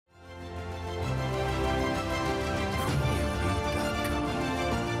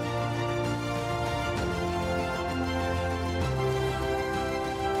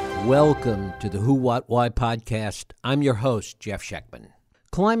Welcome to the Who, What, Why podcast. I'm your host, Jeff Schechtman.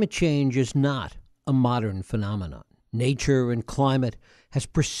 Climate change is not a modern phenomenon. Nature and climate has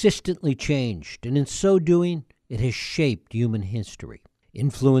persistently changed, and in so doing, it has shaped human history,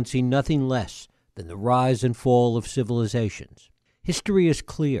 influencing nothing less than the rise and fall of civilizations. History is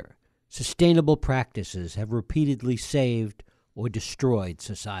clear. Sustainable practices have repeatedly saved or destroyed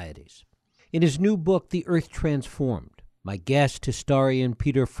societies. In his new book, The Earth Transformed, my guest, historian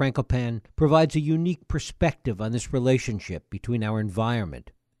Peter Frankopan, provides a unique perspective on this relationship between our environment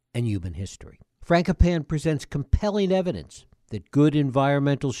and human history. Frankopan presents compelling evidence that good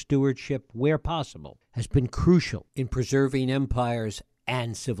environmental stewardship, where possible, has been crucial in preserving empires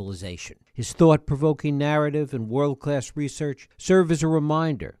and civilization. His thought-provoking narrative and world-class research serve as a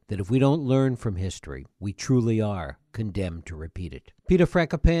reminder that if we don't learn from history, we truly are condemned to repeat it. Peter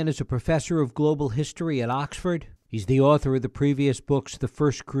Frankopan is a professor of global history at Oxford. He's the author of the previous books, The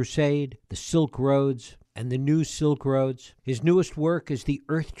First Crusade, The Silk Roads, and The New Silk Roads. His newest work is The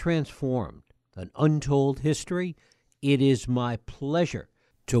Earth Transformed, An Untold History. It is my pleasure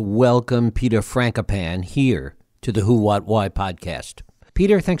to welcome Peter Frankopan here to the Who, What, Why podcast.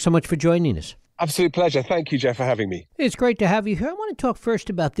 Peter, thanks so much for joining us. Absolute pleasure. Thank you, Jeff, for having me. It's great to have you here. I want to talk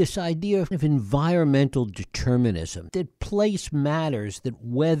first about this idea of environmental determinism, that place matters, that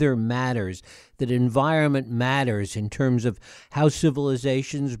weather matters, that environment matters in terms of how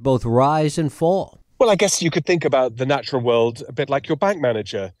civilizations both rise and fall. Well, I guess you could think about the natural world a bit like your bank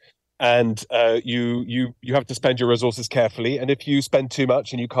manager. And you have to spend your resources carefully. And if you spend too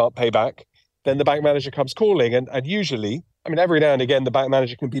much and you can't pay back, then the bank manager comes calling. And usually, I mean, every now and again, the bank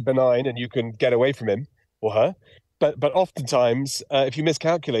manager can be benign and you can get away from him or her. But oftentimes, if you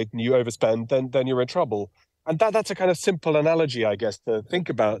miscalculate and you overspend, then you're in trouble. And that's a kind of simple analogy, I guess, to think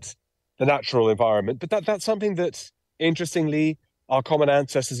about the natural environment. But that's something that, interestingly, our common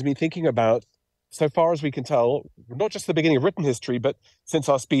ancestors have been thinking about, so far as we can tell, not just the beginning of written history, but since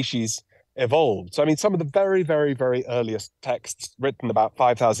our species evolved. So, I mean, some of the very, very, very earliest texts written about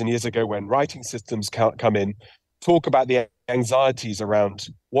 5,000 years ago when writing systems come in, talk about the anxieties around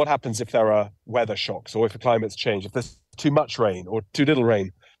what happens if there are weather shocks or if the climate's change, if there's too much rain or too little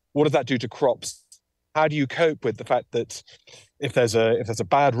rain. What does that do to crops? How do you cope with the fact that if there's a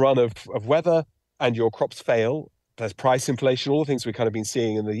bad run of weather and your crops fail, there's price inflation, all the things we've kind of been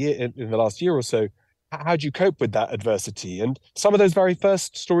seeing in the last year or so. How do you cope with that adversity? And some of those very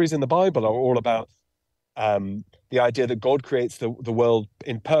first stories in the Bible are all about the idea that God creates the world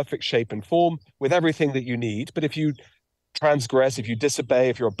in perfect shape and form with everything that you need. But if you transgress, if you disobey,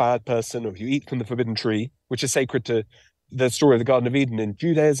 if you're a bad person, or if you eat from the forbidden tree, which is sacred to the story of the Garden of Eden in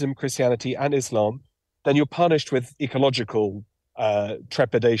Judaism, Christianity, and Islam, then you're punished with ecological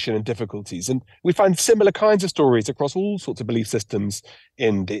trepidation and difficulties. And we find similar kinds of stories across all sorts of belief systems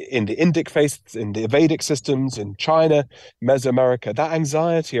in the Indic faiths, in the Vedic systems, in China, Mesoamerica. That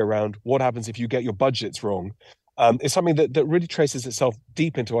anxiety around what happens if you get your budgets wrong is something that really traces itself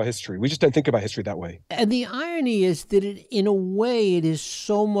deep into our history. We just don't think about history that way. And the irony is that in a way it is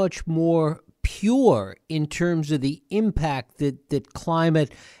so much more pure in terms of the impact that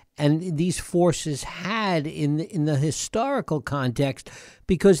climate and these forces had in the historical context,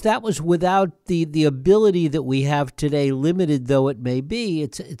 because that was without the ability that we have today, limited though it may be.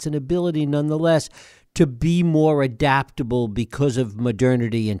 It's an ability nonetheless to be more adaptable because of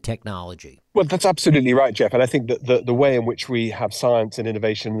modernity and technology. Well, that's absolutely right, Jeff. And I think that the way in which we have science and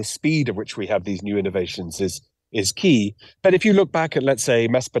innovation, the speed at which we have these new innovations is key. But if you look back at, let's say,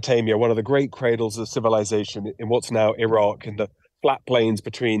 Mesopotamia, one of the great cradles of civilization in what's now Iraq, in the flat plains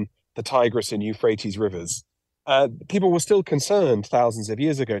between the Tigris and Euphrates rivers, people were still concerned thousands of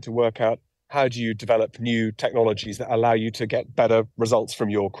years ago to work out how do you develop new technologies that allow you to get better results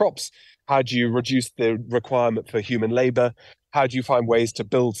from your crops? How do you reduce the requirement for human labor? How do you find ways to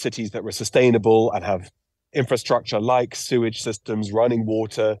build cities that were sustainable and have infrastructure like sewage systems, running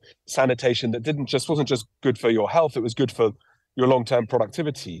water, sanitation that wasn't just good for your health, it was good for your long-term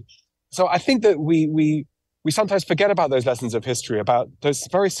productivity. So I think that we sometimes forget about those lessons of history, about those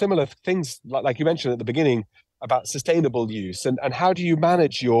very similar things, like you mentioned at the beginning, about sustainable use and how do you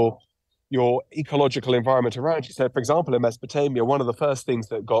manage your ecological environment around you. So, for example, in Mesopotamia, one of the first things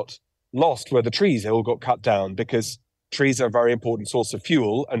that got lost were the trees. They all got cut down because trees are a very important source of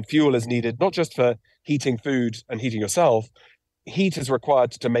fuel, and fuel is needed not just for heating food and heating yourself. Heat is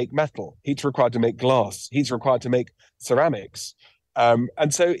required to make metal. Heat's required to make glass. Heat's required to make ceramics.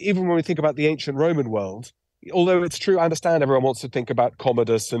 And so even when we think about the ancient Roman world, although it's true, I understand everyone wants to think about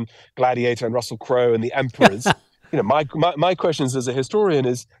Commodus and Gladiator and Russell Crowe and the emperors. My questions as a historian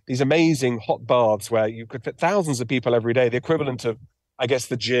is these amazing hot baths where you could fit thousands of people every day, the equivalent of I guess,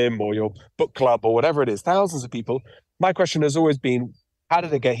 the gym or your book club or whatever it is, thousands of people. My question has always been, how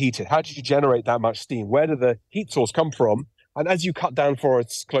did it get heated? How did you generate that much steam? Where did the heat source come from? And as you cut down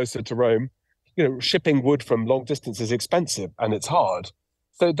forests closer to Rome, shipping wood from long distance is expensive and it's hard.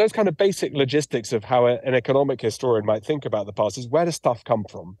 So those kind of basic logistics of how an economic historian might think about the past is, where does stuff come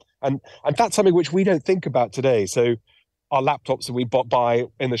from? And that's something which we don't think about today. So our laptops that we buy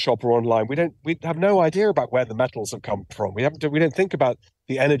in the shop or online, we have no idea about where the metals have come from. We don't think about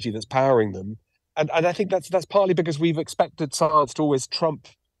the energy that's powering them. And I think that's partly because we've expected science to always trump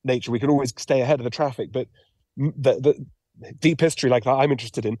nature. We can always stay ahead of the traffic, but the deep history like that I'm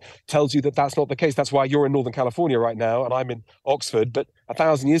interested in tells you that that's not the case. That's why you're in Northern California right now and I'm in Oxford. But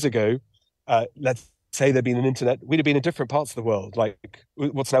 1,000 years ago, let's say there'd been an internet, we'd have been in different parts of the world, like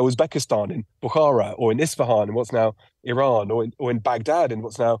what's now Uzbekistan, in Bukhara, or in Isfahan, and what's now Iran, or in Baghdad, and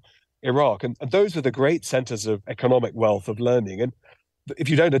what's now Iraq. And those are the great centers of economic wealth, of learning. And if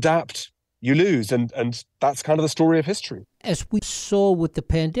you don't adapt, you lose. And that's kind of the story of history. As we saw with the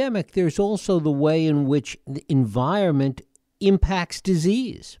pandemic, there's also the way in which the environment impacts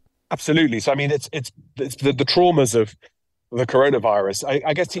disease. Absolutely. So, I mean, it's the traumas of the coronavirus,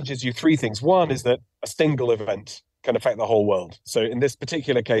 I guess, teaches you three things. One is that a single event can affect the whole world. So in this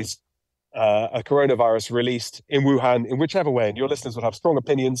particular case, a coronavirus released in Wuhan, in whichever way, and your listeners will have strong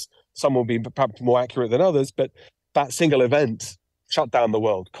opinions. Some will be perhaps more accurate than others, but that single event shut down the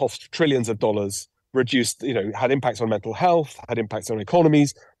world, cost trillions of dollars, reduced, had impacts on mental health, had impacts on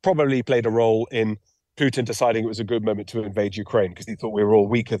economies, probably played a role in Putin deciding it was a good moment to invade Ukraine because he thought we were all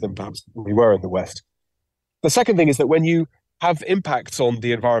weaker than perhaps we were in the West. The second thing is that when you have impacts on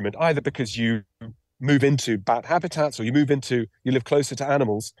the environment, either because you move into bat habitats or you live closer to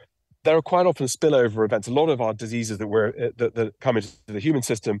animals, there are quite often spillover events. A lot of our diseases that come into the human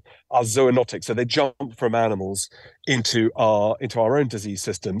system are zoonotic, so they jump from animals into our own disease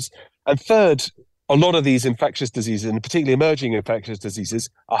systems. And third, a lot of these infectious diseases, and particularly emerging infectious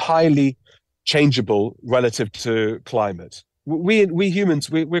diseases, are highly changeable relative to climate. We humans,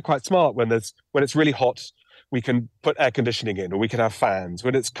 we're quite smart. When it's really hot, we can put air conditioning in, or we can have fans.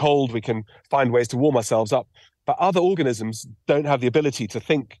 When it's cold, we can find ways to warm ourselves up. But other organisms don't have the ability to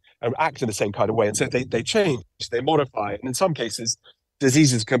think and act in the same kind of way. And so they change, they modify. And in some cases,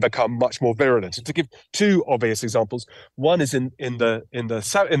 diseases can become much more virulent. And to give two obvious examples, one is in the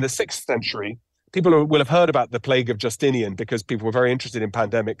 6th century, people will have heard about the plague of Justinian because people were very interested in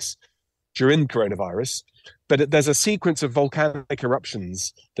pandemics during coronavirus. But there's a sequence of volcanic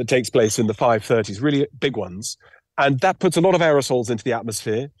eruptions that takes place in the 530s, really big ones. And that puts a lot of aerosols into the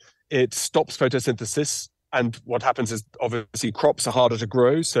atmosphere. It stops photosynthesis. And what happens is, obviously, crops are harder to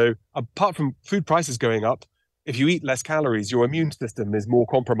grow. So apart from food prices going up, if you eat less calories, your immune system is more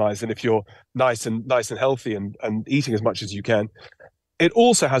compromised than if you're nice and healthy and eating as much as you can. It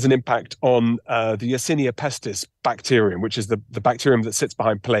also has an impact on the Yersinia pestis bacterium, which is the bacterium that sits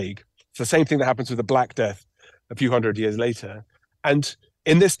behind plague. It's the same thing that happens with the Black Death a few hundred years later. And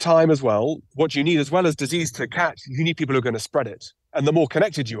in this time as well, what you need, as well as disease to catch, you need people who are going to spread it. And the more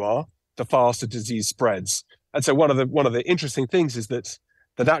connected you are, the faster disease spreads. And so one of the interesting things is that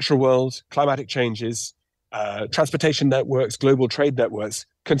the natural world, climatic changes, transportation networks, global trade networks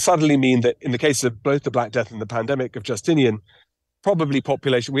can suddenly mean that in the case of both the Black Death and the pandemic of Justinian, probably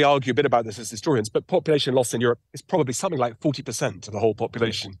population, we argue a bit about this as historians, but population loss in Europe is probably something like 40% of the whole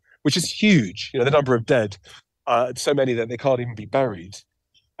population, which is huge. The number of dead, so many that they can't even be buried.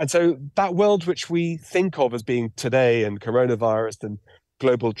 And so that world which we think of as being today and coronavirus and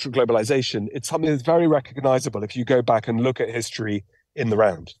globalization, it's something that's very recognizable if you go back and look at history in the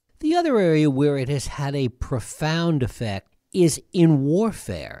round. The other area where it has had a profound effect is in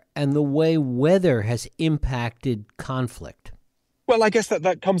warfare and the way weather has impacted conflict. Well, I guess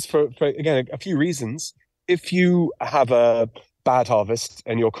that comes for again, a few reasons. If you have a bad harvest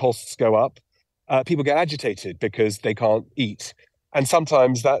and your costs go up, people get agitated because they can't eat. And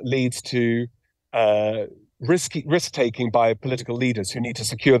sometimes that leads to risk-taking by political leaders who need to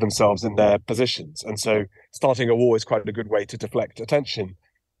secure themselves in their positions. And so starting a war is quite a good way to deflect attention.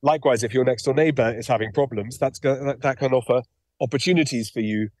 Likewise, if your next-door neighbor is having problems, that can offer opportunities for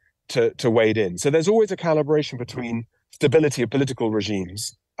you to wade in. So there's always a calibration between stability of political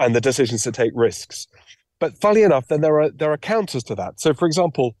regimes and the decisions to take risks. But funnily enough, then there are counters to that. So, for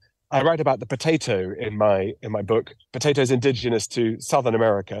example, I write about the potato in my book. Potato is indigenous to Southern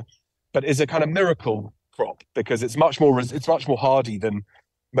America, but is a kind of miracle crop because it's much more hardy than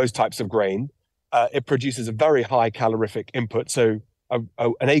most types of grain. It produces a very high calorific input. So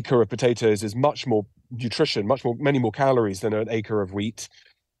an acre of potatoes is much more nutrition, many more calories than an acre of wheat.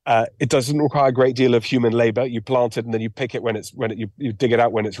 It doesn't require a great deal of human labor. You plant it and then you pick it you dig it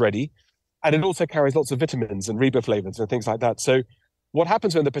out when it's ready. And it also carries lots of vitamins and riboflavins and things like that. So what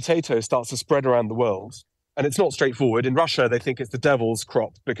happens when the potato starts to spread around the world, and it's not straightforward. In Russia, they think it's the devil's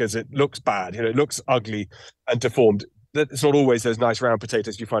crop because it looks bad, it looks ugly and deformed. It's not always those nice round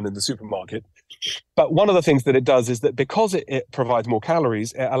potatoes you find in the supermarket. But one of the things that it does is that because it provides more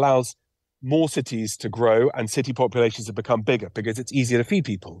calories, it allows more cities to grow and city populations to become bigger because it's easier to feed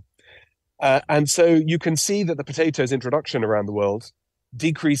people. And so you can see that the potato's introduction around the world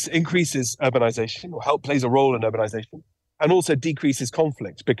increases urbanization, or plays a role in urbanization, and also decreases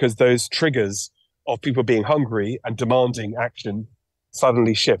conflict because those triggers of people being hungry and demanding action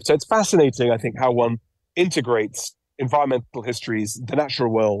suddenly shift. So it's fascinating, I think, how one integrates environmental histories, the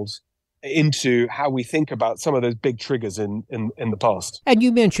natural world, into how we think about some of those big triggers in the past. And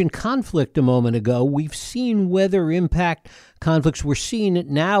you mentioned conflict a moment ago. We've seen weather impact conflicts. We're seeing it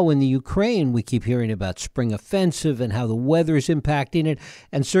now in the Ukraine. We keep hearing about spring offensive and how the weather is impacting it.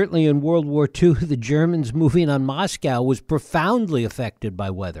 And certainly in World War II, the Germans moving on Moscow was profoundly affected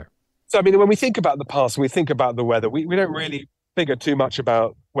by weather. So, I mean, when we think about the past, when we think about the weather, we don't really figure too much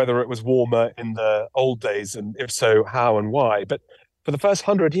about whether it was warmer in the old days, and if so, how and why. But for the first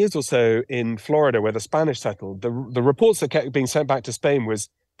 100 years or so in Florida, where the Spanish settled, the reports that kept being sent back to Spain was,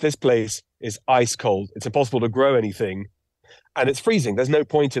 this place is ice cold. It's impossible to grow anything, and it's freezing. There's no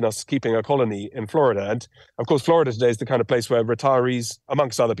point in us keeping a colony in Florida. And of course, Florida today is the kind of place where retirees,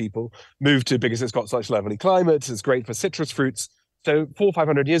 amongst other people, move to because it's got such lovely climate. It's great for citrus fruits. So 400 or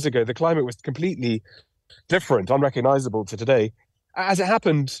 500 years ago, the climate was completely different, unrecognizable to today. As it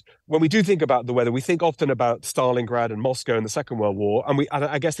happened, when we do think about the weather, we think often about Stalingrad and Moscow in the Second World War. And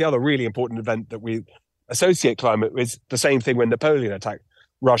I guess the other really important event that we associate climate with is the same thing when Napoleon attacked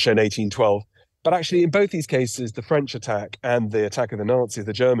Russia in 1812. But actually, in both these cases, the French attack and the attack of the Nazis,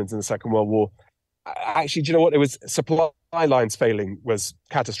 the Germans in the Second World War, actually, do you know what? It was supply lines failing was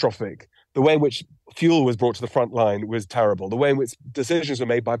catastrophic. The way in which fuel was brought to the front line was terrible. The way in which decisions were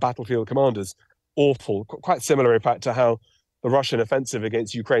made by battlefield commanders, awful. Quite similar, in fact, to how the Russian offensive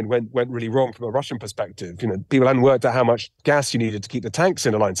against Ukraine went really wrong from a Russian perspective. People hadn't worked out how much gas you needed to keep the tanks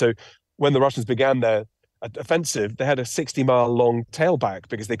in a line. So when the Russians began their offensive, they had a 60-mile long tailback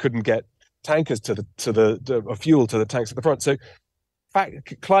because they couldn't get tankers to the fuel to the tanks at the front. So, in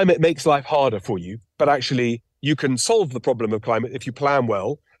fact, climate makes life harder for you, but actually you can solve the problem of climate if you plan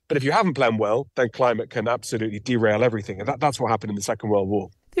well. But if you haven't planned well, then climate can absolutely derail everything. And that's what happened in the Second World War.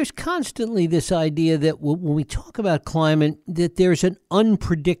 There's constantly this idea that when we talk about climate, that there's an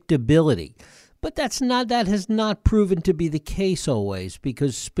unpredictability. But that has not proven to be the case always,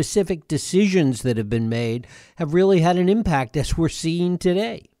 because specific decisions that have been made have really had an impact, as we're seeing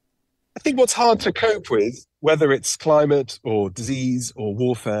today. I think what's hard to cope with, whether it's climate or disease or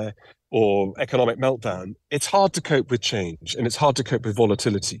warfare or economic meltdown, it's hard to cope with change, and it's hard to cope with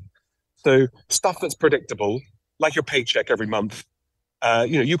volatility. So stuff that's predictable, like your paycheck every month,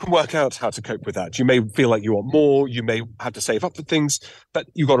 you can work out how to cope with that. You may feel like you want more, you may have to save up for things, but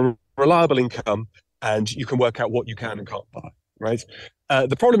you've got a reliable income and you can work out what you can and can't buy, right?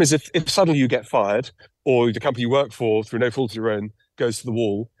 The problem is if suddenly you get fired, or the company you work for, through no fault of your own, goes to the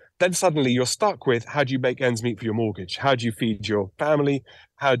wall, then suddenly you're stuck with, how do you make ends meet for your mortgage? How do you feed your family?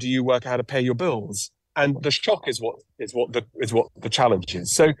 How do you work out how to pay your bills? And the shock is what the challenge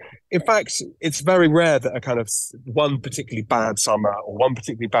is. So, in fact, it's very rare that a kind of one particularly bad summer or one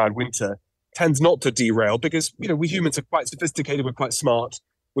particularly bad winter tends not to derail, because we humans are quite sophisticated, we're quite smart,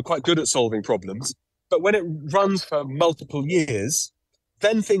 we're quite good at solving problems. But when it runs for multiple years,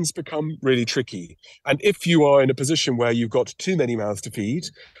 then things become really tricky. And if you are in a position where you've got too many mouths to feed,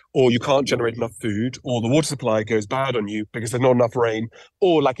 or you can't generate enough food, or the water supply goes bad on you because there's not enough rain,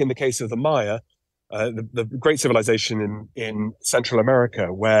 or like in the case of the Maya, the great civilization in Central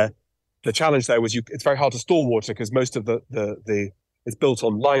America, where the challenge there was it's very hard to store water because most of it's built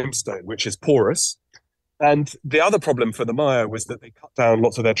on limestone, which is porous. And the other problem for the Maya was that they cut down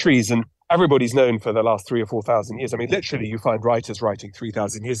lots of their trees, and everybody's known for the last 3,000 or 4,000 years. I mean, literally, you find writers writing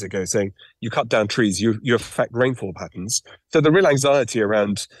 3,000 years ago saying you cut down trees, you affect rainfall patterns. So the real anxiety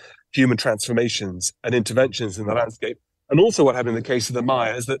around human transformations and interventions in the landscape. And also what happened in the case of the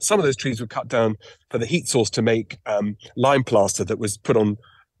Maya is that some of those trees were cut down for the heat source to make lime plaster that was put on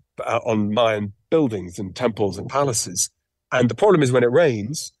Mayan buildings and temples and palaces. And the problem is when it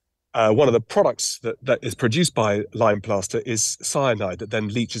rains, one of the products that is produced by lime plaster is cyanide that then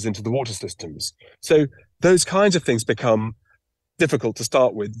leaches into the water systems. So those kinds of things become difficult to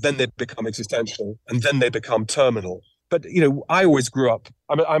start with, then they become existential, and then they become terminal. But I always grew up.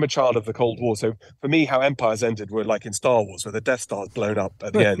 I'm a child of the Cold War, so for me, how empires ended were like in Star Wars, where the Death Star is blown up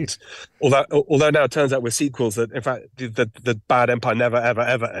at the end. Although now it turns out with sequels that in fact the bad empire never ever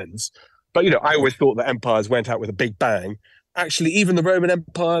ever ends. But I always thought that empires went out with a big bang. Actually, even the Roman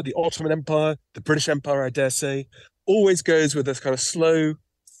Empire, the Ottoman Empire, the British Empire, I dare say, always goes with this kind of slow,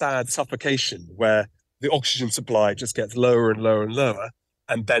 sad suffocation where the oxygen supply just gets lower and lower and lower,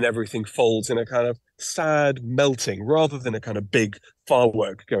 and then everything folds in a kind of sad melting rather than a kind of big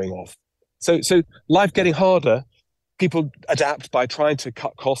firework going off. So life getting harder, people adapt by trying to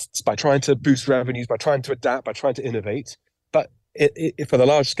cut costs, by trying to boost revenues, by trying to adapt, by trying to innovate. But for the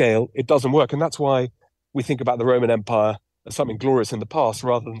large scale, it doesn't work. And that's why we think about the Roman Empire as something glorious in the past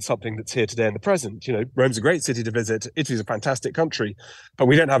rather than something that's here today in the present. Rome's a great city to visit. Italy's a fantastic country, but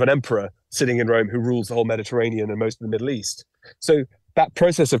we don't have an emperor sitting in Rome who rules the whole Mediterranean and most of the Middle East. So that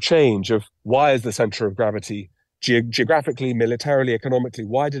process of change of why is the center of gravity geographically, militarily, economically,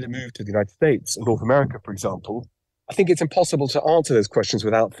 why did it move to the United States and North America, for example? I think it's impossible to answer those questions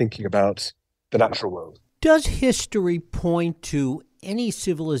without thinking about the natural world. Does history point to any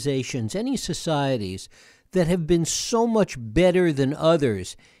civilizations, any societies that have been so much better than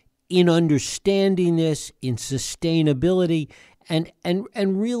others in understanding this, in sustainability, and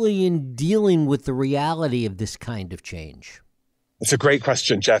really in dealing with the reality of this kind of change? It's a great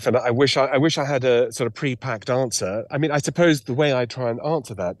question, Jeff, and I wish I had a sort of pre-packed answer. I mean, I suppose the way I try and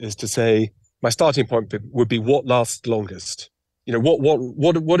answer that is to say my starting point would be what lasts longest.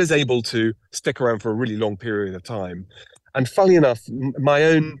 What is able to stick around for a really long period of time. And funnily enough, my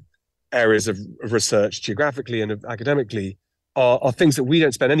own areas of research, geographically and academically, are things that we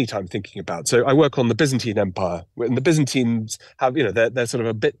don't spend any time thinking about. So I work on the Byzantine Empire, and the Byzantines have, they're sort of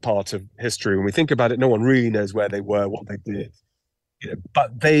a bit part of history. When we think about it, no one really knows where they were, what they did.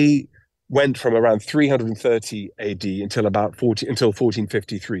 But they went from around 330 AD until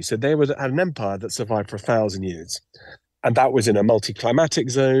 1453. So they had an empire that survived for 1,000 years. And that was in a multi-climatic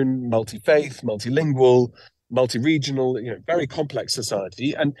zone, multi-faith, multilingual, multi-regional, very complex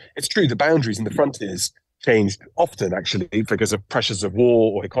society. And it's true, the boundaries and the frontiers changed often, actually, because of pressures of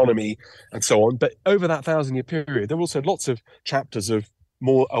war or economy and so on. But over that 1,000-year period, there were also lots of chapters of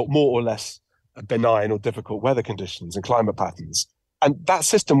more or less benign or difficult weather conditions and climate patterns. And that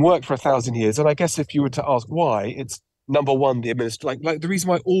system worked for 1,000 years. And I guess if you were to ask why, it's number one, the like the reason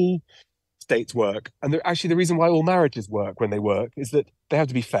why all states work, and actually the reason why all marriages work when they work, is that they have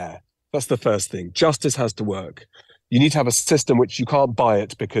to be fair. That's the first thing. Justice has to work. You need to have a system which you can't buy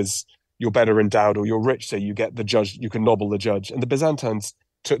it because you're better endowed or you're rich, so you get the judge, you can nobble the judge. And the Byzantines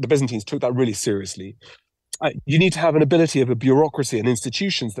took that really seriously. You need to have an ability of a bureaucracy and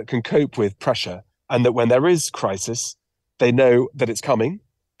institutions that can cope with pressure, and that when there is crisis, they know that it's coming,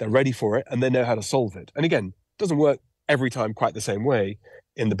 they're ready for it, and they know how to solve it. And again, it doesn't work every time quite the same way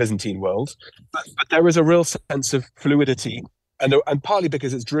in the Byzantine world, but there is a real sense of fluidity, and partly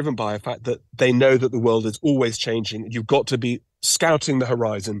because it's driven by a fact that they know that the world is always changing. You've got to be scouting the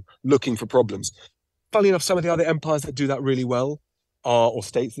horizon, looking for problems. Funnily enough, some of the other empires that do that really well or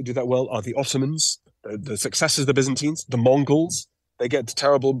states that do that well are the Ottomans, the successors of the Byzantines, the Mongols. They get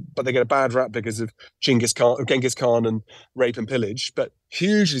a bad rap because of Genghis Khan and rape and pillage, but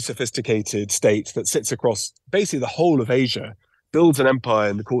hugely sophisticated state that sits across basically the whole of Asia, builds an empire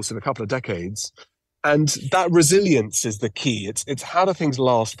in the course of a couple of decades. And that resilience is the key. It's how do things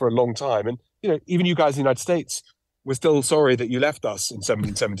last for a long time? And, even you guys in the United States, we're still sorry that you left us in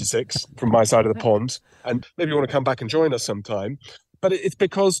 1776 from my side of the pond. And maybe you want to come back and join us sometime. But it's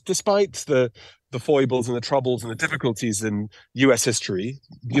because despite the foibles and the troubles and the difficulties in US history,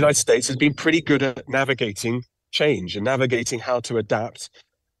 the United States has been pretty good at navigating change and navigating how to adapt.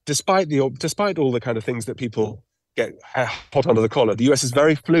 Despite all the kind of things that people get hot under the collar, the US is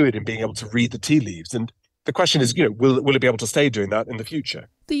very fluid in being able to read the tea leaves. And the question is, will it be able to stay doing that in the future?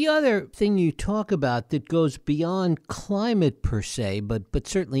 The other thing you talk about that goes beyond climate per se, but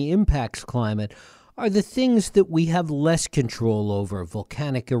certainly impacts climate, are the things that we have less control over: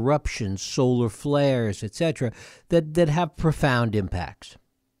 volcanic eruptions, solar flares, etc., that have profound impacts.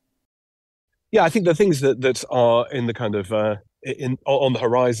 Yeah, I think the things that are in the kind of on the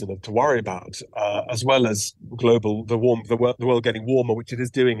horizon to worry about, as well as the world getting warmer, which it is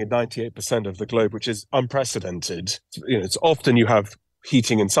doing in 98% of the globe, which is unprecedented. It's often you have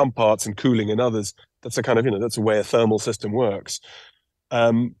heating in some parts and cooling in others. That's a kind of that's the way a thermal system works.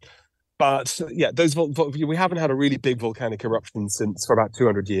 But yeah, we haven't had a really big volcanic eruption for about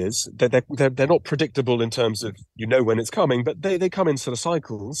 200 years. They're not predictable in terms of when it's coming, but they come in sort of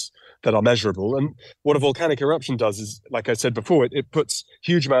cycles that are measurable. And what a volcanic eruption does is, like I said before, it puts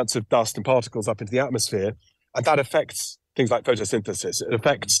huge amounts of dust and particles up into the atmosphere, And that affects things like photosynthesis. It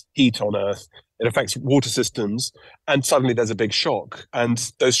affects heat on Earth. It affects water systems. And suddenly there's a big shock. And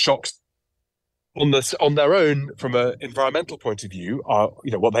those shocks on their own, from an environmental point of view, are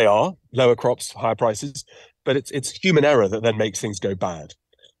what they are: lower crops, higher prices. But it's human error that then makes things go bad.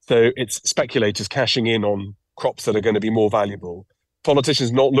 So it's speculators cashing in on crops that are going to be more valuable,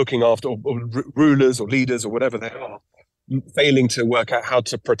 politicians not looking after, or rulers or leaders or whatever they are, failing to work out how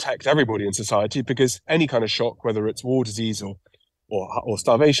to protect everybody in society, because any kind of shock, whether it's war, disease, or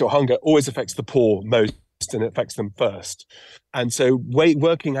starvation or hunger, always affects the poor most, and it affects them first. And so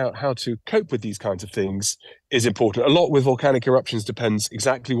working out how to cope with these kinds of things is important. A lot with volcanic eruptions depends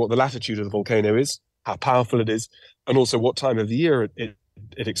exactly what the latitude of the volcano is, how powerful it is, and also what time of the year it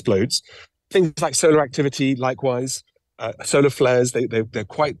explodes. Things like solar activity, likewise, solar flares, they're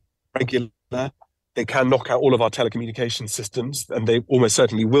quite regular. They can knock out all of our telecommunication systems, and they almost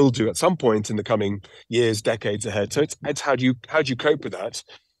certainly will do at some point in the coming years, decades ahead. So it's how do you cope with that?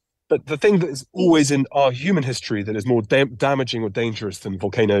 But the thing that is always in our human history that is more damaging or dangerous than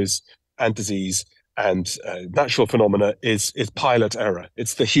volcanoes and disease and natural phenomena is pilot error.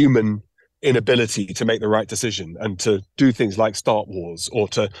 It's the human inability to make the right decision and to do things like start wars, or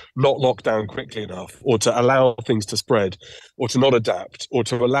to not lock down quickly enough, or to allow things to spread, or to not adapt, or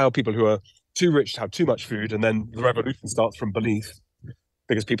to allow people who are too rich to have too much food. And then the revolution starts from beneath,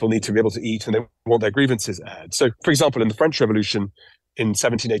 because people need to be able to eat and they want their grievances aired. So, for example, in the French Revolution in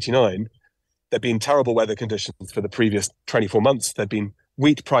 1789, there'd been terrible weather conditions for the previous 24 months. There'd been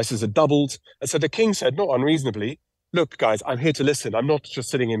wheat prices had doubled. And so the king said, not unreasonably, look, guys, I'm here to listen. I'm not just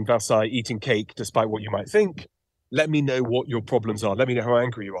sitting in Versailles eating cake, despite what you might think. Let me know what your problems are. Let me know how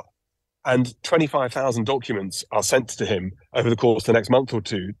angry you are. And 25,000 documents are sent to him over the course of the next month or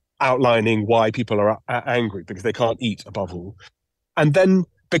two, outlining why people are angry, because they can't eat, above all. And then,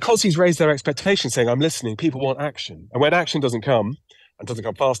 because he's raised their expectations, saying, I'm listening, people want action. And when action doesn't come, and doesn't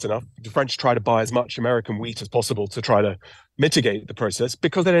come fast enough, the French try to buy as much American wheat as possible to try to mitigate the process.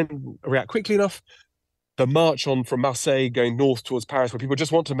 Because they don't react quickly enough, the march on from Marseille going north towards Paris, where people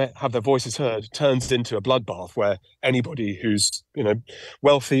just want to have their voices heard, turns into a bloodbath where anybody who's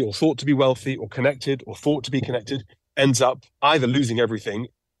wealthy or thought to be wealthy or connected or thought to be connected ends up either losing everything,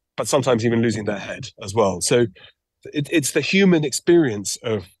 but sometimes even losing their head as well. So it's the human experience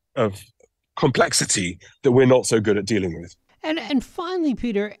of complexity that we're not so good at dealing with. And finally,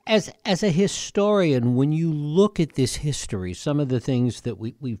 Peter, as a historian, when you look at this history, some of the things that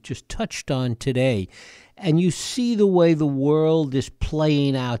we've just touched on today, and you see the way the world is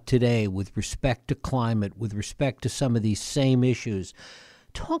playing out today with respect to climate, with respect to some of these same issues,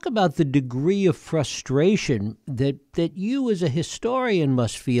 talk about the degree of frustration that you as a historian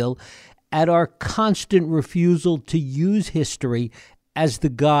must feel at our constant refusal to use history as the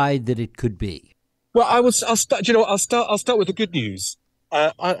guide that it could be. Well, I'll start with the good news.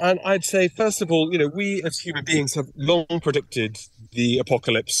 I'd say, first of all, we as human beings have long predicted the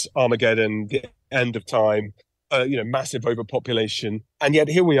apocalypse, Armageddon, the end of time, massive overpopulation. And yet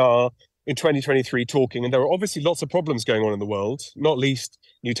here we are in 2023 talking, and there are obviously lots of problems going on in the world, not least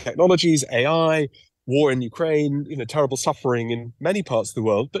new technologies, AI, war in Ukraine, terrible suffering in many parts of the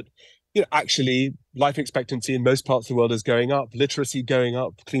world. But actually, life expectancy in most parts of the world is going up, literacy going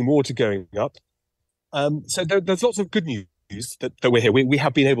up, clean water going up. So there's lots of good news that we're here. We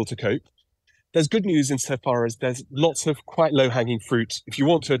have been able to cope. There's good news insofar as there's lots of quite low-hanging fruit. If you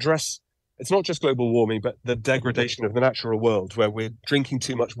want to address, it's not just global warming, but the degradation of the natural world, where we're drinking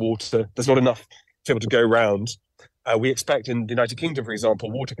too much water. There's not enough to be able to go around. We expect in the United Kingdom, for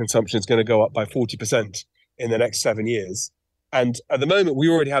example, water consumption is going to go up by 40% in the next 7 years. And at the moment, we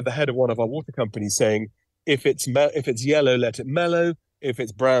already have the head of one of our water companies saying, if it's yellow, let it mellow. If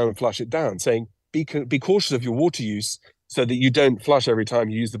it's brown, flush it down, saying, be cautious of your water use so that you don't flush every time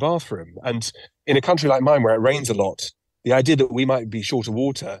you use the bathroom. And in a country like mine, where it rains a lot, the idea that we might be short of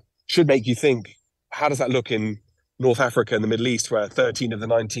water should make you think, how does that look in North Africa and the Middle East, where 13 of the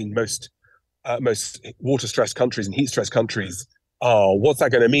 19 most water-stressed countries and heat-stressed countries are? What's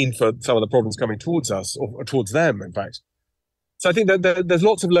that going to mean for some of the problems coming towards us, or towards them, in fact? So I think that there's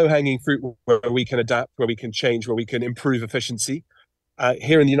lots of low-hanging fruit where we can adapt, where we can change, where we can improve efficiency.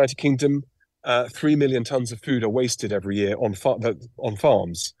 Here in the United Kingdom, 3 million tons of food are wasted every year on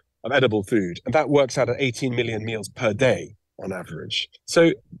farms of edible food. And that works out at 18 million meals per day on average.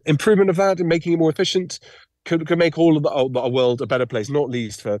 So improvement of that and making it more efficient could make all of our world a better place, not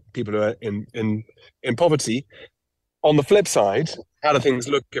least for people who are in poverty. On the flip side, how do things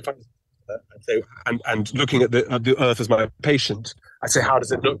look if I say, and looking at the Earth as my patient, I'd say, how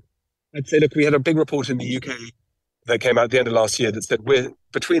does it look? I'd say, look, we had a big report in the UK that came out at the end of last year that said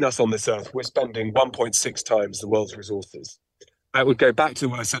between us on this earth, we're spending 1.6 times the world's resources. I would go back to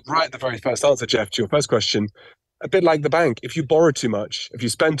what I said right at the very first answer, Jeff, to your first question. A bit like the bank, if you borrow too much, if you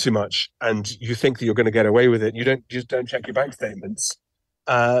spend too much, and you think that you're going to get away with it, you don't check your bank statements.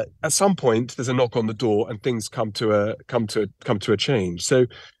 At some point, there's a knock on the door, and things come to a change. So,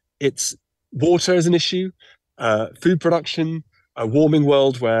 it's water is an issue, food production, a warming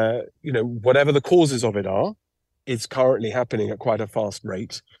world where whatever the causes of it are, is currently happening at quite a fast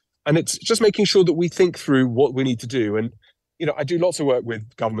rate, and it's just making sure that we think through what we need to do. And I do lots of work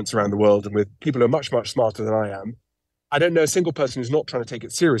with governments around the world and with people who are much, much smarter than I am. I don't know a single person who's not trying to take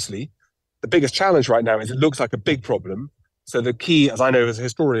it seriously. The biggest challenge right now is it looks like a big problem. So the key, as I know as a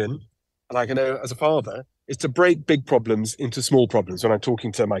historian, and I can know as a father, is to break big problems into small problems. When I'm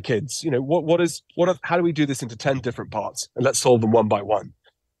talking to my kids, how do we do this into 10 different parts, and let's solve them one by one?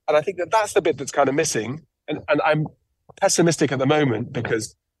 And I think that's the bit that's kind of missing. And I'm pessimistic at the moment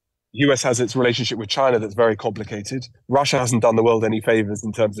because US has its relationship with China that's very complicated. Russia hasn't done the world any favors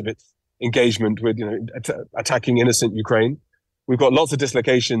in terms of its engagement with, attacking innocent Ukraine. We've got lots of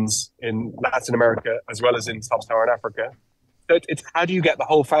dislocations in Latin America as well as in sub-Saharan Africa. So it's how do you get the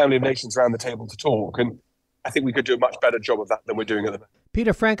whole family of nations around the table to talk? And I think we could do a much better job of that than we're doing at the moment.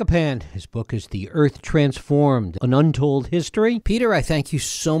 Peter Frankopan, his book is The Earth Transformed, An Untold History. Peter, I thank you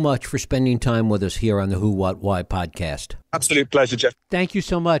so much for spending time with us here on the Who, What, Why podcast. Absolute pleasure, Jeff. Thank you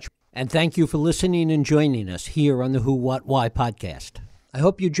so much. And thank you for listening and joining us here on the Who, What, Why podcast. I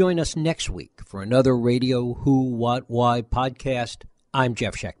hope you join us next week for another Radio Who, What, Why podcast. I'm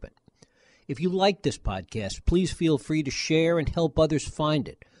Jeff Sheckman. If you like this podcast, please feel free to share and help others find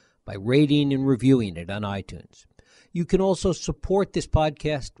it by rating and reviewing it on iTunes. You can also support this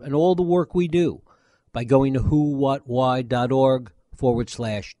podcast and all the work we do by going to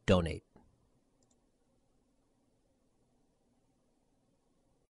whowhatwhy.org/donate.